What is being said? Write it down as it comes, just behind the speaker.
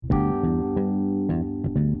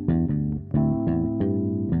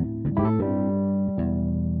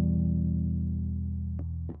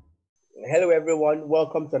Hello, everyone.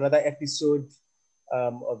 Welcome to another episode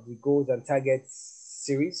of the Goals and Targets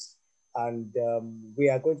series. And we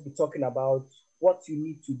are going to be talking about what you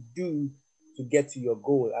need to do to get to your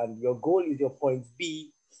goal. And your goal is your point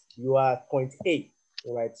B. You are at point A,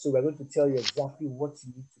 all right? So we're going to tell you exactly what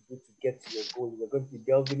you need to do to get to your goal. We're going to be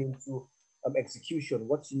delving into execution,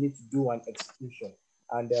 what you need to do and execution.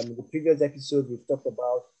 And in the previous episode, we've talked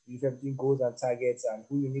about different goals and targets and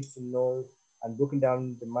who you need to know and broken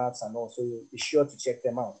down the maths and all. So be sure to check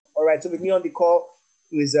them out. All right, so with me on the call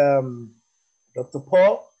is Dr.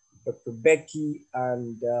 Paul, Dr. Becky,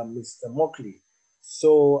 and Mr. Mockley.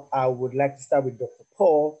 So I would like to start with Dr.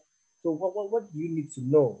 Paul. So what do you need to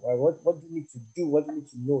know? Right? What do you need to do? What do you need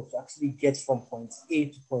to know to actually get from point A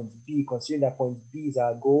to point B, considering that point B is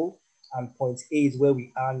our goal and point A is where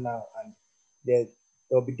we are now. And there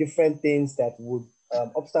will be different things that would,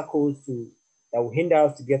 obstacles that will hinder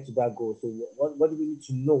us to get to that goal. So what do we need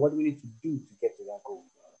to know? What do we need to do to get to that goal?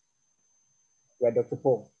 Right, Dr.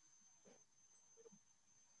 Paul.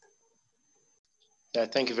 Yeah,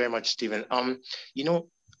 thank you very much, Stephen.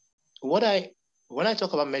 When I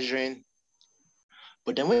talk about measuring,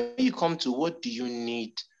 but then when you come to what do you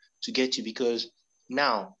need to get to, because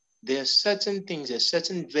now there are certain things, there are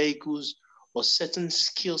certain vehicles or certain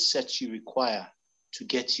skill sets you require to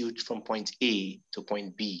get you from point A to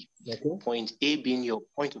point B. Okay. Point A being your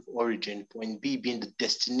point of origin, point B being the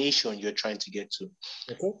destination you're trying to get to.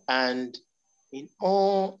 Okay. And in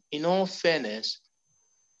all fairness,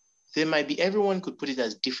 there might be, everyone could put it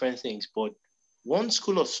as different things, but one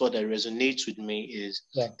school of thought that resonates with me is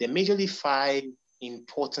there are majorly 5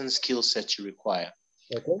 important skill sets you require.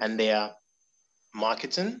 Okay. And they are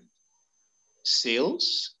marketing,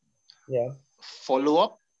 sales,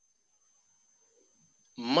 follow-up,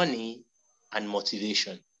 money, and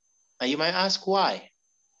motivation. And you might ask why.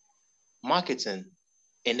 Marketing,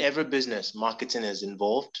 in every business, marketing is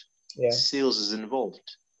involved, sales is involved.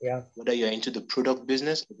 Yeah. Whether you're into the product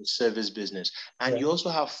business or the service business. And you also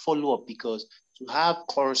have follow-up, because to have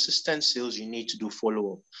consistent sales, you need to do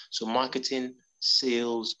follow-up. So marketing,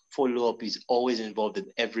 sales, follow-up is always involved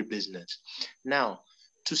in every business. Now,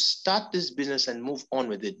 to start this business and move on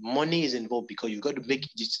with it, money is involved, because you've got to make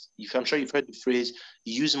it. I'm sure you've heard the phrase,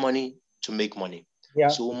 use money to make money. Yeah.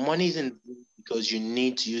 So money is involved because you're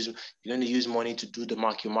going to use money to do your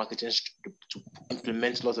marketing, to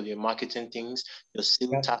implement a lot of your marketing things, your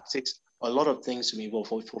sales tactics, a lot of things to be involved.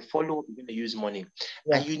 For follow-up, you're going to use money.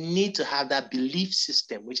 And you need to have that belief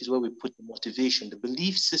system, which is where we put the motivation, the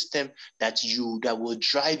belief system that will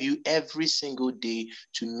drive you every single day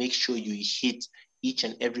to make sure you hit each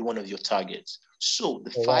and every one of your targets. So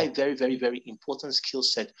the 5 very, very, very important skill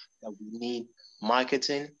set that we need: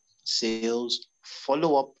 marketing, sales,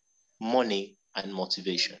 follow-up, money, and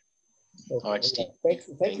motivation. Okay. All right, Steve. Thank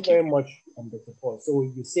you very much, Dr. Paul. So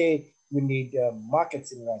you say we need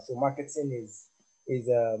marketing, right? So marketing is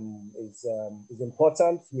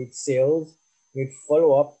important. You need sales, you need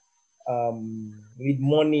follow-up, you need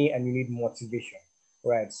money, and you need motivation,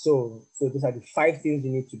 right? So those are the 5 things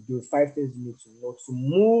you need to do, 5 things you need to know to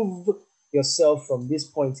move yourself from this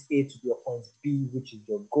point A to your point B, which is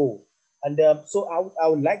your goal. And so I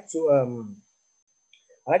would like to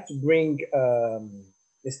bring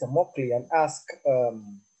Mr. Mockley and ask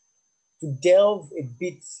to delve a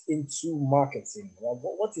bit into marketing.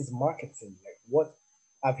 What is marketing? Like, what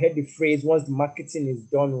I've heard the phrase, once the marketing is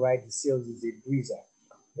done right, the sales is a breezer.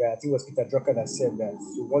 Yeah, I think it was Peter Drucker that said that.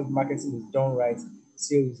 So once marketing is done right,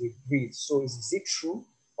 sales is a breeze. So is it true?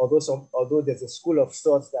 Although there's a school of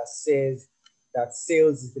thought that says that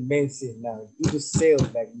sales is the main thing now. Do the sales,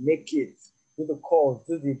 like make it, do the calls,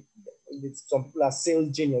 some people are sales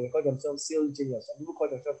genius. They call themselves sales genius. Some people call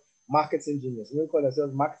themselves marketing genius. Some people call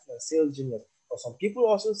themselves marketing and sales genius. But some people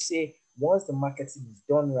also say once the marketing is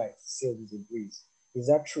done right, sales is a breeze. Is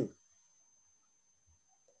that true?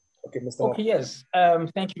 Okay, Mr. Okay, yes.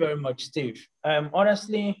 Thank you very much, Steve.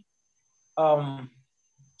 Honestly,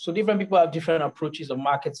 so different people have different approaches of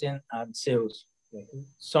marketing and sales.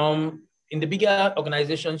 Some, in the bigger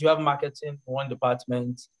organizations, you have marketing in one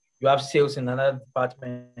department, you have sales in another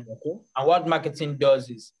department. Okay. And what marketing does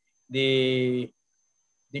is they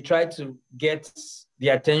try to get the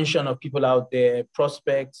attention of people out there,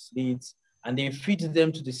 prospects, leads, and they feed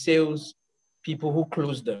them to the sales people who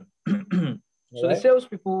close them. So the sales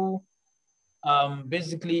people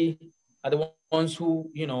basically are the ones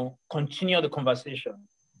who, continue the conversation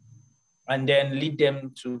and then lead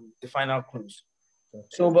them to the final close. Okay.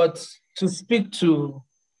 So, but to speak to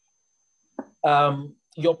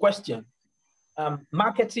your question,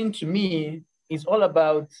 marketing to me is all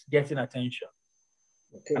about getting attention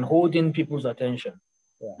and holding people's attention.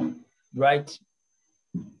 Yeah. right?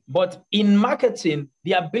 But in marketing,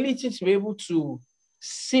 the ability to be able to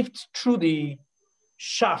sift through the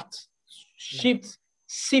shaft, sift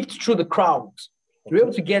through the crowd, to be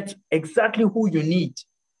able to get exactly who you need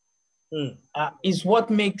is what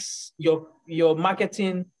makes your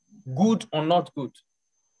marketing good or not good.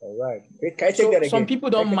 All right. Can I take that again? Some people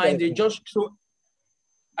don't mind. They just throw.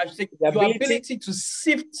 I should say your ability to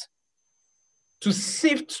sift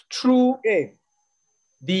through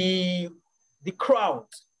the crowd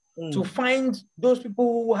to find those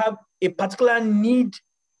people who have a particular need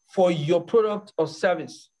for your product or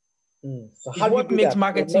service. So how what makes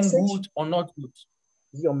marketing good or not good?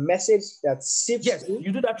 Your message that sifts. Yes,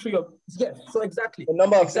 you do that through your So exactly. The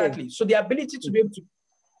number of exactly. So the ability to be able to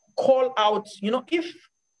call out, if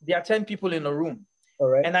there are 10 people in a room, all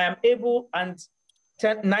right, and I am able, and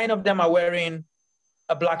 9 of them are wearing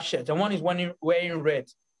a black shirt, and one is wearing red.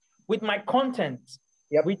 With my content,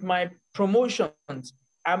 with my promotions,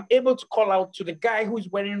 I'm able to call out to the guy who's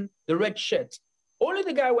wearing the red shirt. Only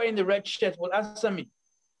the guy wearing the red shirt will answer me.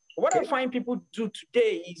 What I find people do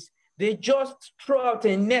today is they just throw out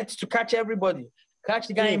a net to catch everybody. Catch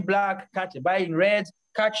the guy in black, catch the guy in red,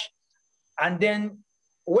 and then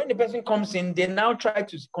when the person comes in, they now try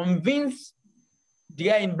to convince the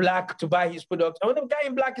guy in black to buy his product. And when the guy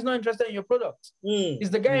in black is not interested in your product,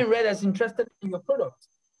 it's the guy in red that's interested in your product.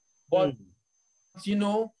 But,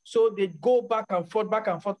 so they go back and forth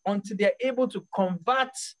until they're able to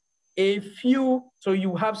convert a few. So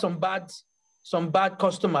you have some bad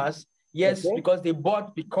customers. Yes, because they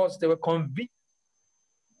bought because they were convinced.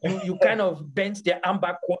 You kind of bent their arm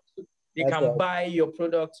backwards. They can buy your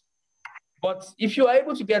product. But if you are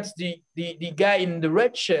able to get the guy in the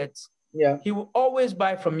red shirt, he will always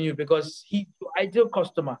buy from you because he's your ideal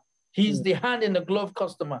customer. He's the hand in the glove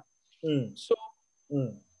customer. So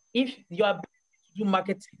if you are able to do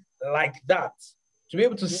marketing like that, to be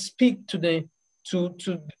able to speak to the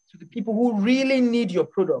people who really need your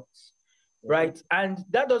products, right? And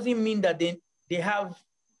that doesn't mean that they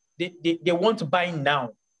want to buy now.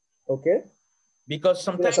 Okay. Because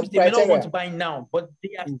sometimes they may not want to buy now, but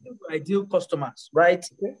they are still ideal customers, right?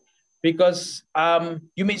 Okay. Because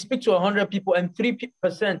you may speak to 100 people and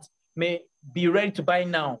 3% may be ready to buy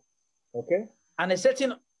now. Okay. And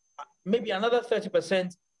maybe another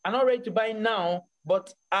 30% are not ready to buy now,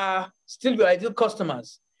 but are still your ideal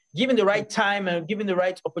customers. Given the right time and given the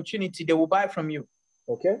right opportunity, they will buy from you.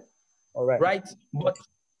 Okay. All right. Right. But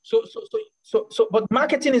but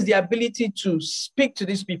marketing is the ability to speak to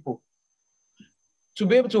these people, to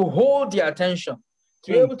be able to hold their attention,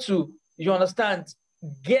 to be able to, you understand,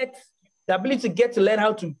 get the ability to learn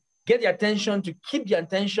how to get their attention, to keep their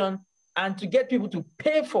attention, and to get people to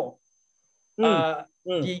pay for the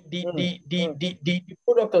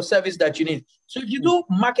product or service that you need. So if you do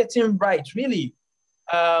marketing right, really,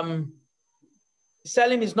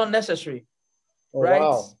 selling is not necessary. Right?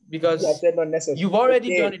 Wow. Because you've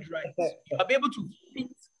already done it right. You'll be able to fit,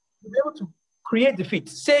 you'll be able to create the fit.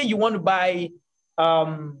 Say you want to buy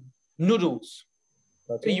noodles.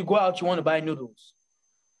 Okay. So you go out, you want to buy noodles.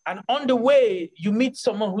 And on the way, you meet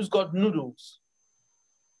someone who's got noodles,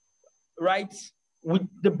 right? With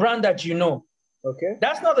the brand that you know. Okay.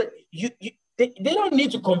 That's not they don't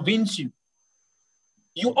need to convince you.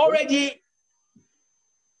 You already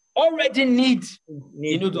need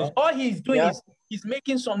the noodles. Yeah. All he's doing is he's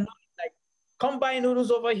making some noodles, like, come buy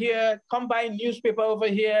noodles over here, come buy newspaper over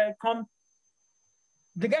here, come.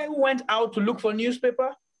 The guy who went out to look for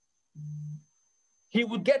newspaper, he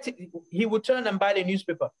would get it, he would turn and buy the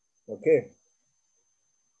newspaper. Okay.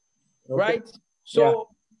 Right? So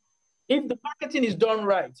if the marketing is done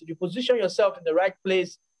right, you position yourself in the right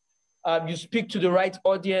place, you speak to the right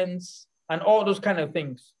audience and all those kind of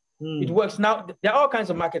things. It works. Now, there are all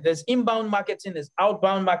kinds of marketing. There's inbound marketing, there's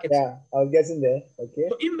outbound marketing. Yeah, I was guessing there. Okay.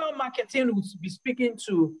 So inbound marketing would be speaking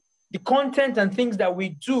to the content and things that we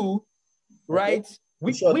do, right?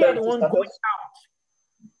 We are the ones going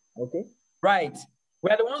out. Okay. Right.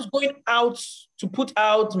 We are the ones going out to put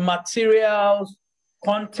out materials,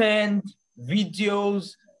 content,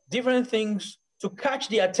 videos, different things to catch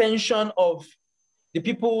the attention of the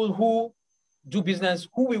people who do business,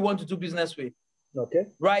 who we want to do business with. Okay.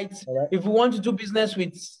 Right. If we want to do business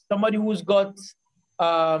with somebody who's got,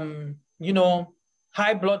 high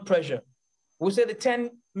blood pressure, we'll say the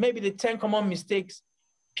 10 common mistakes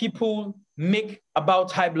people make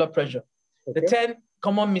about high blood pressure. Okay. The 10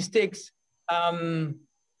 common mistakes, something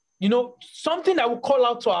that will call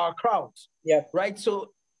out to our crowd. Yeah. Right.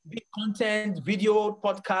 So big content, video,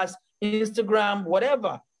 podcast, Instagram,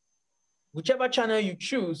 whatever, whichever channel you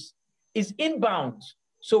choose is inbound.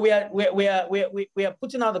 So we are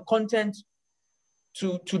putting out the content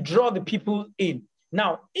to draw the people in.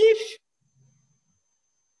 Now, if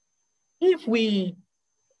we,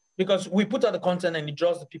 because we put out the content and it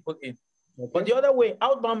draws the people in. Okay. But the other way,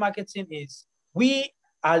 outbound marketing is we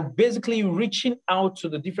are basically reaching out to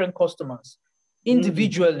the different customers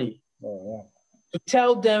individually to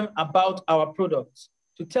tell them about our products,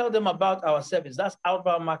 to tell them about our service. That's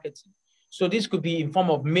outbound marketing. So this could be in form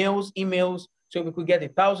of mails, emails. So we could get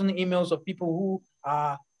 1,000 emails of people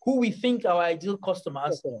who we think are ideal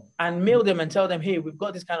customers and mail them and tell them, hey, we've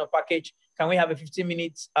got this kind of package. Can we have a 15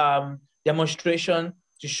 minutes demonstration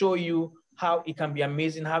to show you how it can be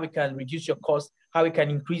amazing, how it can reduce your cost, how it can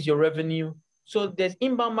increase your revenue. So there's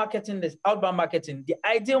inbound marketing, there's outbound marketing. The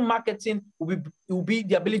ideal marketing will be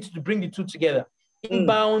the ability to bring the two together.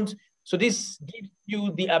 Inbound, so this gives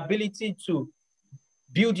you the ability to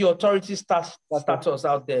build your authority status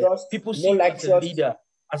out there. People see you as a leader,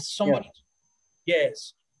 as somebody,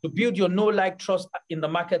 yes, to build your trust in the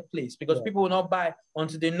marketplace, because people will not buy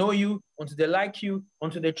until they know you, until they like you,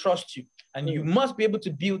 until they trust you. And you must be able to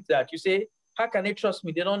build that. You say, how can they trust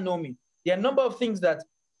me? They don't know me. There are a number of things that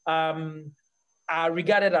are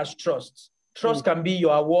regarded as trust. Trust can be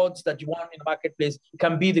your awards that you want in the marketplace. It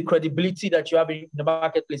can be the credibility that you have in the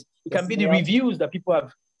marketplace. It can be the reviews that people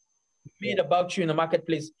have made about you in the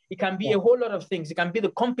marketplace. It can be a whole lot of things. It can be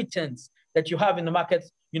the competence that you have in the market,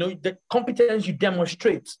 the competence you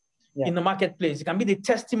demonstrate in the marketplace. It can be the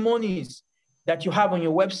testimonies that you have on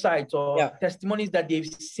your website or testimonies that they've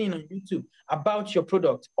seen on YouTube about your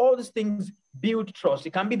product. All these things build trust.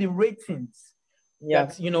 It can be the ratings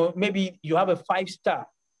that, maybe you have a 5-star,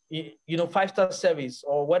 5-star service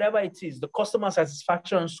or whatever it is, the customer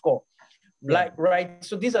satisfaction score. Right.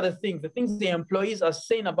 So these are the things the employees are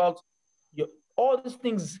saying about you. All these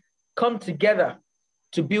things come together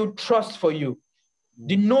to build trust for you.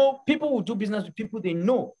 People will do business with people they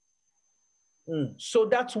know. So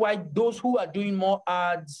that's why those who are doing more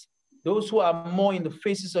ads, those who are more in the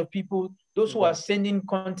faces of people, those who are sending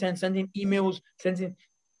content, sending emails,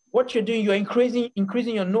 what you're doing, you're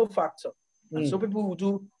increasing your know factor. And so people will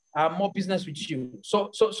do more business with you.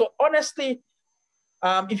 So honestly,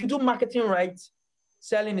 if you do marketing right,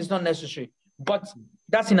 selling is not necessary, but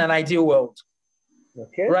that's in an ideal world.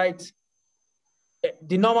 Okay. Right?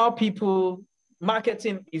 The normal people,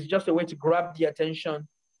 marketing is just a way to grab the attention,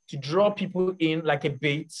 to draw people in like a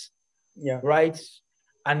bait. Right?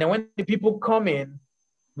 And then when the people come in,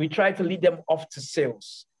 we try to lead them off to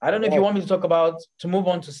sales. I don't know if you want me to move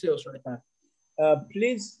on to sales right now.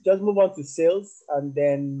 Please just move on to sales, and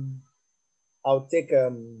then I'll take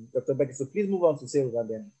Dr. Becky. So please move on to sales, and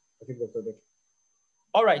then I'll take Dr. Becky.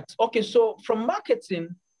 All right. Okay. So from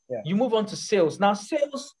marketing, you move on to sales. Now,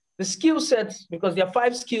 sales, the skill sets, because there are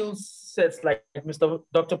 5 skill sets, like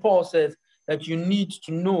Dr. Paul says, that you need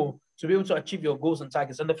to know to be able to achieve your goals and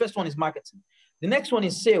targets. And the first one is marketing. The next one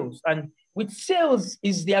is sales. And with sales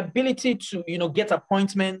is the ability to, get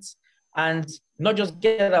appointments, and not just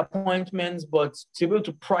get appointments, but to be able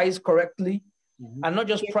to price correctly, and not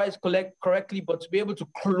just price correctly, but to be able to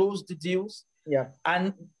close the deals.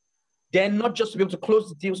 And then not just to be able to close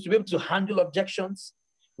the deals, to be able to handle objections,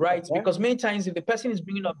 right? Because many times if the person is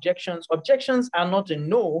bringing objections are not a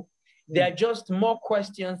no, they are just more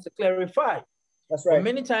questions to clarify. That's right. But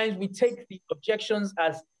many times we take the objections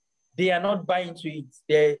as they are not buying to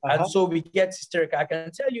it. And so we get hysterical. I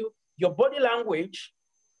can tell you, your body language,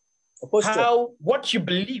 what you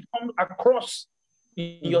believe comes across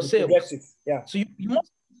in your sales. So you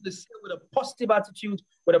must do the sale with a positive attitude,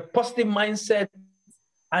 with a positive mindset,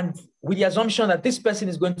 and with the assumption that this person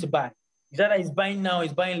is going to buy. Is that he's buying now,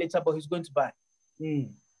 he's buying later, but he's going to buy.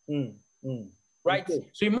 Right? Okay.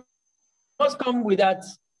 So you must come with that.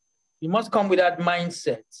 You must come with that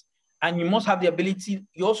mindset, and you must have the ability.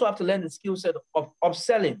 You also have to learn the skill set of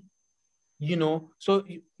upselling. So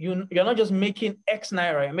you're not just making X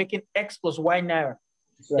naira, you're making X plus Y naira.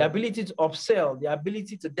 Right. The ability to upsell, the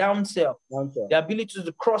ability to downsell, the ability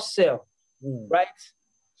to cross sell, right?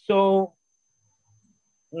 So,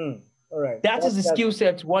 all right, that is the skill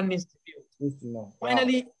set one needs to build.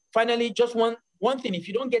 Finally, just one thing. If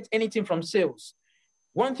you don't get anything from sales,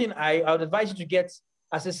 one thing I would advise you to get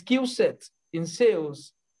as a skill set in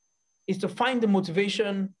sales is to find the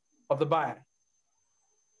motivation of the buyer.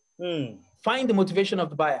 Find the motivation of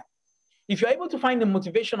the buyer. If you're able to find the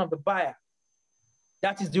motivation of the buyer,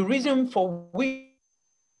 that is the reason for which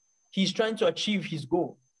he's trying to achieve his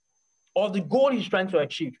goal, or the goal he's trying to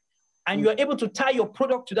achieve, and you're able to tie your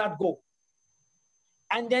product to that goal,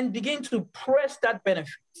 and then begin to press that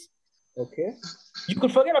benefit. Okay. You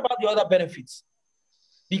could forget about the other benefits,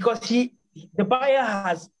 because the buyer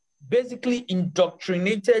has basically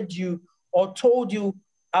indoctrinated you or told you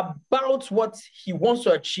about what he wants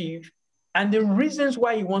to achieve and the reasons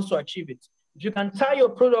why he wants to achieve it. If you can tie your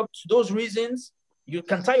product to those reasons, you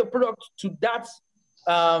can tie your product to that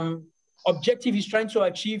objective he's trying to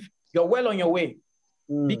achieve, you're well on your way.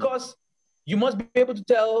 Because you must be able to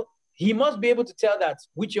tell, he must be able to tell that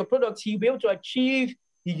with your product, he'll be able to achieve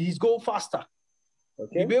his goal faster.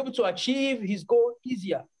 Okay. He'll be able to achieve his goal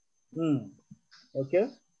easier. Okay.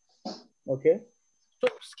 Okay. So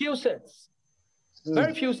skill sets.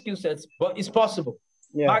 Very few skill sets, but it's possible.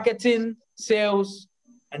 Yeah. Marketing, sales,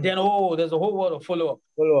 and then, there's a whole world of follow-up.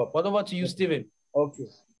 Follow-up. What over to you, Stephen? Okay.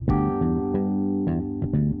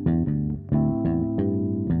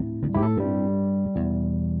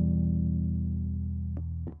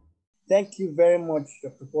 Thank you very much,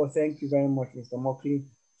 Dr. Paul. Thank you very much, Mr. Mockley.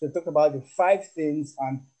 So talk about the 5 things,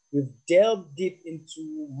 and we've delved deep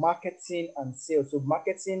into marketing and sales. So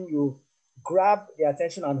marketing, you grab the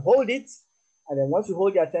attention and hold it. And then once you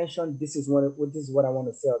hold your attention, this is what I want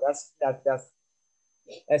to sell. That's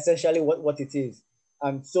essentially what it is.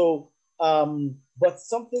 And so, but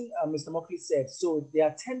something Mr. Mockley said, so there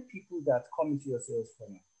are 10 people that come into your sales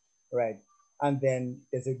funnel, right? And then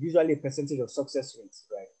there's usually a percentage of success rates,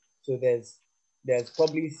 right? So there's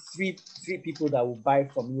probably three people that will buy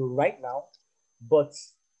from you right now, but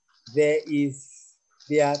there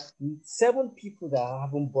are 7 people that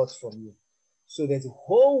haven't bought from you. So there's a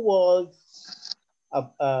whole world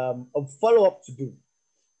of follow-up to do,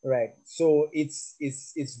 right? So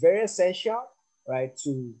it's very essential, right,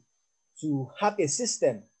 to have a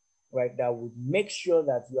system, right, that would make sure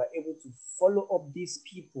that you are able to follow up these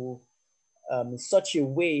people in such a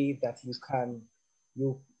way that you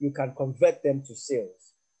can convert them to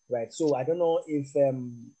sales, right? So I don't know if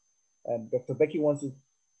Dr. Becky wants to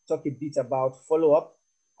talk a bit about follow-up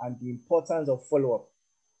and the importance of follow-up.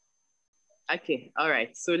 Okay, all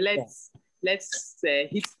right. So let's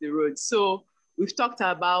hit the road. So we've talked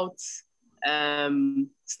about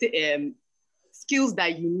skills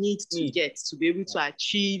that you need to get to be able to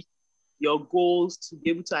achieve your goals, to be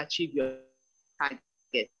able to achieve your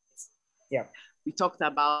targets. Yeah. We talked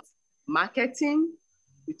about marketing.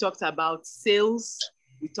 We talked about sales.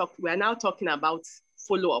 We are now talking about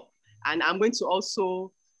follow-up. And I'm going to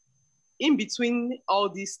also, in between all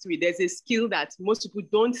these 3, there's a skill that most people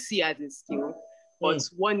don't see as a skill, but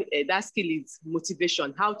that skill is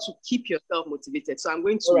motivation, how to keep yourself motivated. So I'm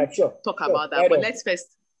going to talk about that. But let's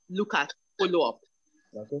first look at follow-up.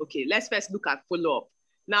 Okay, let's first look at follow-up.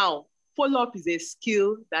 Now, follow-up is a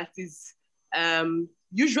skill that is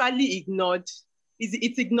usually ignored.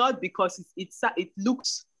 It's ignored because it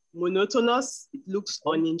looks monotonous, it looks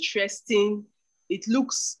uninteresting, it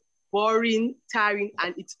looks boring, tiring,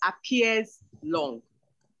 and it appears long.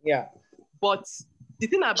 Yeah. But the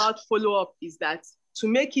thing about follow-up is that to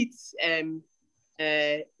make it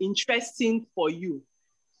interesting for you,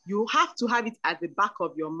 you have to have it at the back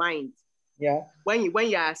of your mind. Yeah. When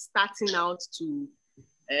you are starting out to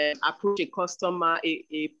approach a customer,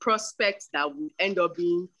 a prospect that will end up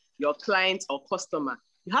being your client or customer,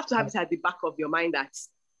 you have to have it at the back of your mind that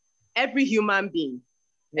every human being,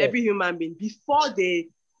 before they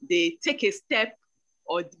take a step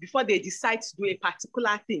or before they decide to do a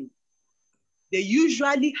particular thing, they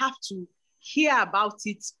usually have to hear about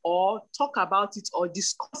it or talk about it or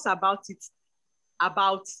discuss about it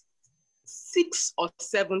about 6 or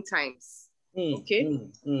 7 times.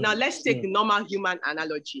 Now let's take the normal human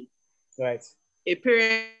analogy. Right. A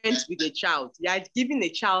parent with a child, they are giving a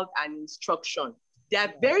child an instruction. There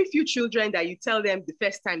are very few children that you tell them the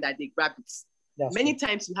first time that they grab it. Many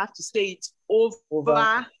times you have to say it over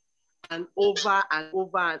and over and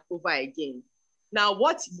over and over again. Now,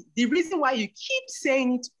 the reason why you keep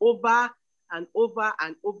saying it over and over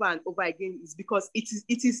and over and over again is because it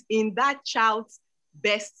is in that child's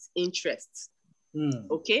best interest.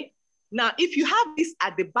 Okay? Now, if you have this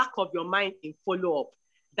at the back of your mind in follow-up,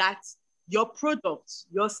 that your product,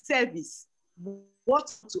 your service, what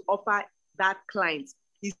to offer that client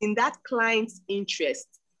is in that client's interest.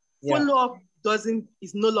 Follow-up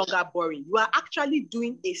is no longer boring. You are actually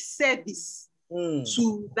doing a service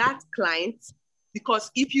to that client,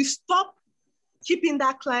 because if you stop keeping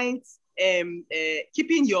that client,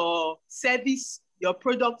 keeping your service, your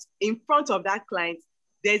product in front of that client,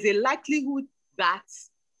 there's a likelihood that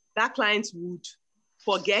that client would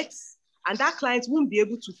forget and that client won't be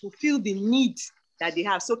able to fulfill the need that they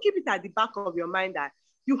have. So keep it at the back of your mind that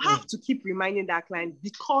you have to keep reminding that client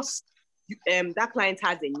because that client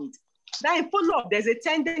has a need. Now in follow-up, there's a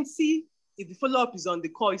tendency, if the follow-up is on the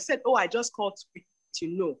call, you said, oh, I just called to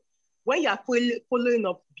know. when you are following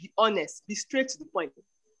up, be honest, be straight to the point.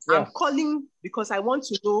 Yeah. I'm calling because I want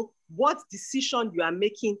to know what decision you are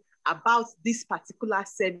making about this particular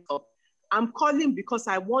setup. I'm calling because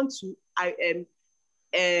I want to,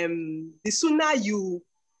 the sooner you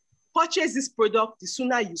purchase this product, the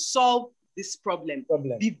sooner you solve this problem.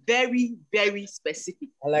 Be very, very specific.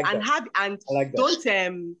 I like and that.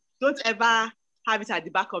 Don't ever have it at the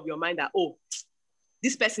back of your mind that, oh,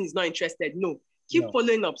 this person is not interested. No, keep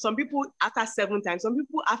following up. Some people after 7 times, some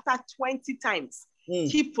people after 20 times.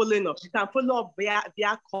 Keep following up. You can follow up via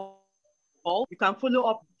call. You can follow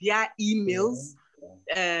up via emails.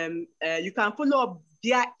 You can follow up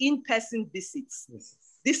via in-person visits.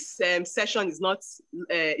 This session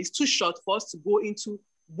is too short for us to go into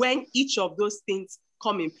when each of those things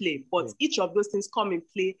come in play, but each of those things come in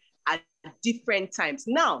play at different times.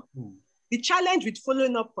 Now, the challenge with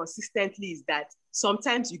following up consistently is that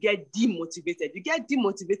sometimes you get demotivated. You get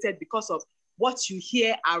demotivated because of what you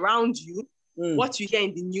hear around you, what you hear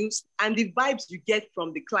in the news, and the vibes you get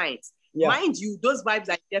from the clients. Yeah. Mind you, those vibes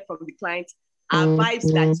I get from the clients are vibes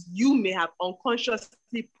that you may have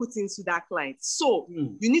unconsciously put into that client. So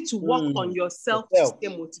you need to work on yourself to stay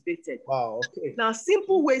motivated. Wow, okay. Now,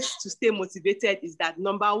 simple ways to stay motivated is that,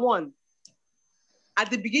 number one, at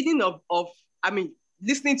the beginning of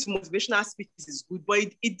listening to motivational speeches is good, but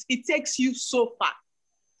it takes you so far.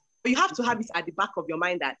 But you have to have it at the back of your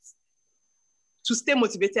mind that to stay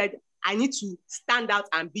motivated, I need to stand out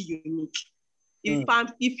and be unique.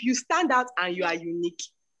 If you stand out and you are unique,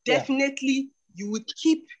 definitely you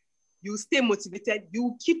stay motivated, you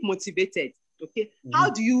will keep motivated. Okay. How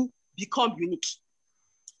do you become unique?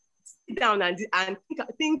 Sit down and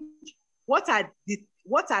think what are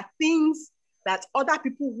things that other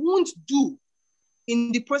people won't do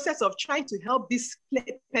in the process of trying to help this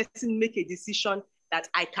person make a decision that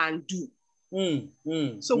I can do.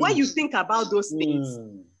 So when you think about those things,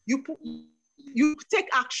 you take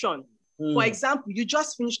action. For example, you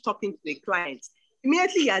just finished talking to a client.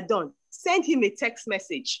 Immediately you're done, send him a text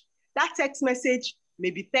message. That text message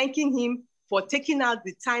may be thanking him for taking out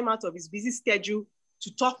the time out of his busy schedule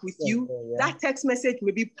to talk with you. That text message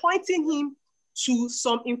may be pointing him to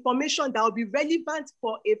some information that will be relevant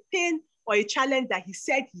for a pain or a challenge that he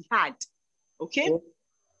said he had. Okay?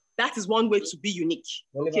 That is one way to be unique.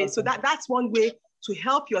 Okay, so that's one way to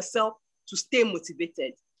help yourself to stay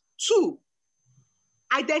motivated. 2,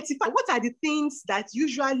 identify what are the things that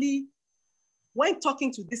usually, when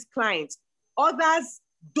talking to this client, others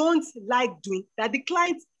don't like doing, that the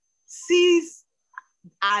client sees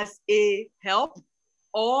as a help,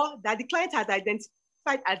 or that the client has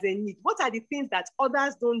identified as a need. What are the things that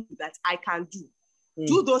others don't do that I can do?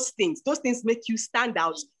 Do those things. Those things make you stand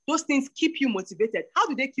out. Those things keep you motivated. How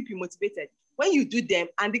do they keep you motivated? When you do them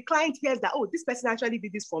and the client hears that, oh, this person actually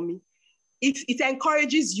did this for me, it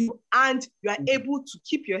encourages you, and you are able to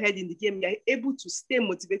keep your head in the game. You're able to stay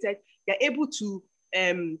motivated. You're able to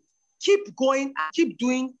keep going and keep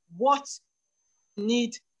doing what you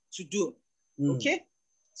need to do. Okay?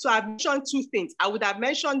 So I've mentioned 2 things. I would have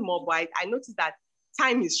mentioned more, but I noticed that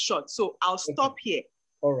time is short. So I'll stop here.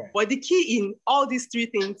 All right. But the key in all these 3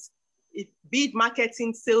 things, be it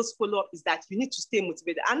marketing, sales, follow-up, is that you need to stay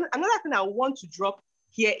motivated. And another thing I want to drop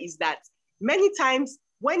here is that many times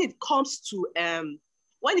when it comes to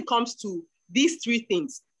these 3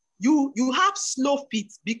 things, you have slow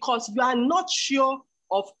feet because you are not sure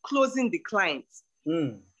of closing the client.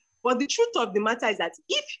 But the truth of the matter is that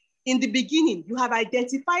if in the beginning you have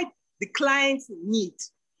identified the client's need,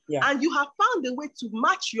 and you have found a way to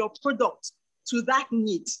match your product to that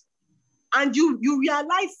need, and you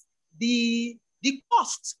realize the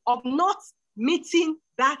cost of not meeting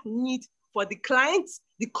that need for the client,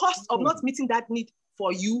 the cost of not meeting that need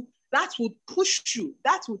for you, that would push you,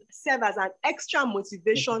 that would serve as an extra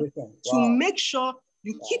motivation to make sure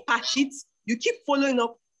you keep at it, you keep following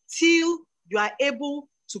up till you are able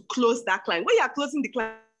to close that client. When you are closing the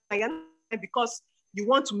client, because you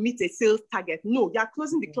want to meet a sales target. No, you are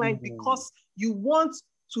closing the client because you want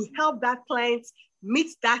to help that client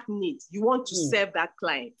meet that need. You want to serve that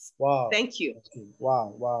client. Wow. Thank you.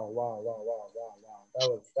 Wow.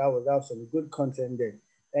 That was some good content there.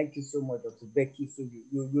 Thank you so much, Dr. Becky. So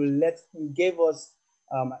you gave us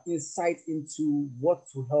insight into what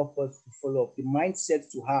to help us to follow up, the mindset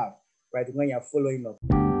to have, right, when you're following up.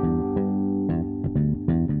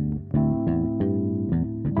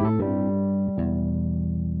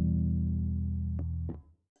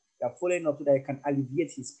 You're following up so that you can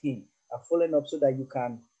alleviate his pain. You're following up so that you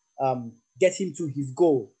can get him to his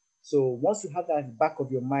goal. So once you have that at the back of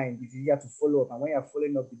your mind, it's easier to follow up. And when you're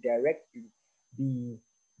following up, the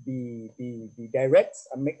be direct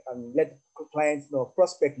and let clients know,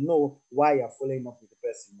 prospect know why you're following up with the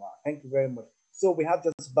person. Wow, thank you very much. So we have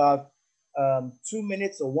just about 2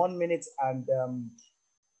 minutes or 1 minute, and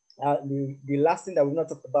the last thing that we've not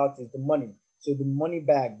talked about is the money. So the money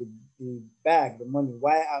bag, the money,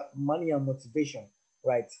 why money and motivation,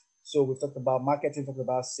 right? So we talked about marketing, talked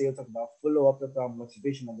about sales, talked about follow-up, talked about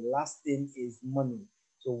motivation, and the last thing is money.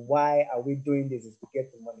 So why are we doing this? Is to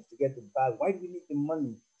get the money, to get the bag. Why do we need the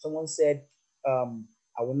money? Someone said, I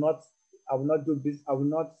will not do this. I will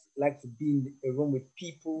not like to be in a room with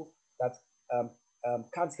people that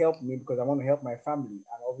can't help me because I want to help my family.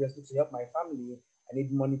 And obviously, to help my family, I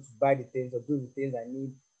need money to buy the things or do the things I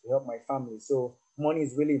need to help my family. So money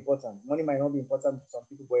is really important. Money might not be important to some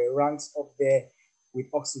people, but it ranks up there with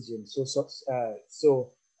oxygen. So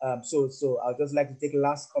I'd just like to take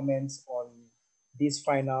last comments on this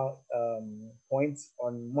final point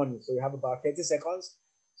on money. So you have about 30 seconds.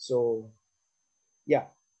 So yeah,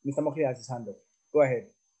 Mr. Mokli has his hand up. Go ahead.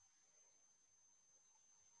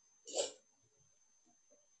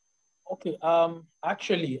 Okay.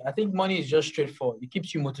 Actually, I think money is just straightforward. It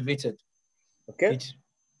keeps you motivated. Okay.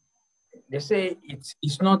 They say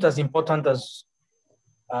it's not as important as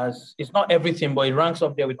it's not everything, but it ranks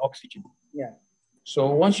up there with oxygen. Yeah. So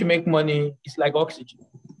once you make money, it's like oxygen.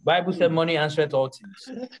 Bible said money answers all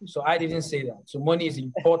things. So I didn't say that. So money is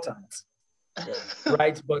important,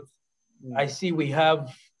 right? But I see we have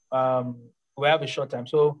a short time.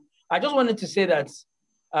 So I just wanted to say that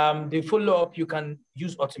the follow-up, you can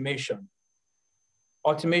use automation.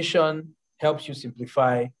 Automation helps you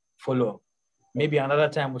simplify follow-up. Maybe another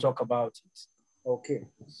time we'll talk about it. Okay.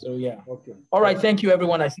 So yeah. Okay. All right. Thank you,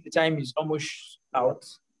 everyone. I see the time is almost out.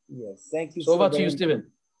 Yes. Thank you. So over to you, Stephen.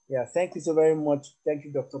 Yeah. Thank you so very much. Thank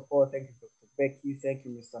you, Dr. Paul. Thank you, Dr. Becky. Thank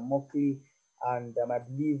you, Mr. Mokli. And I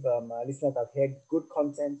believe our listeners have heard good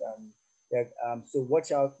content. And so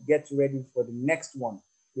watch out. Get ready for the next one,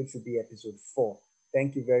 which will be episode 4.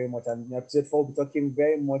 Thank you very much. And in episode 4, we'll be talking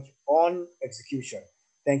very much on execution.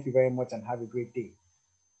 Thank you very much and have a great day.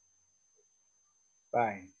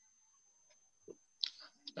 Bye.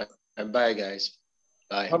 Bye, guys.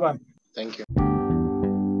 Bye. Bye-bye. Thank you.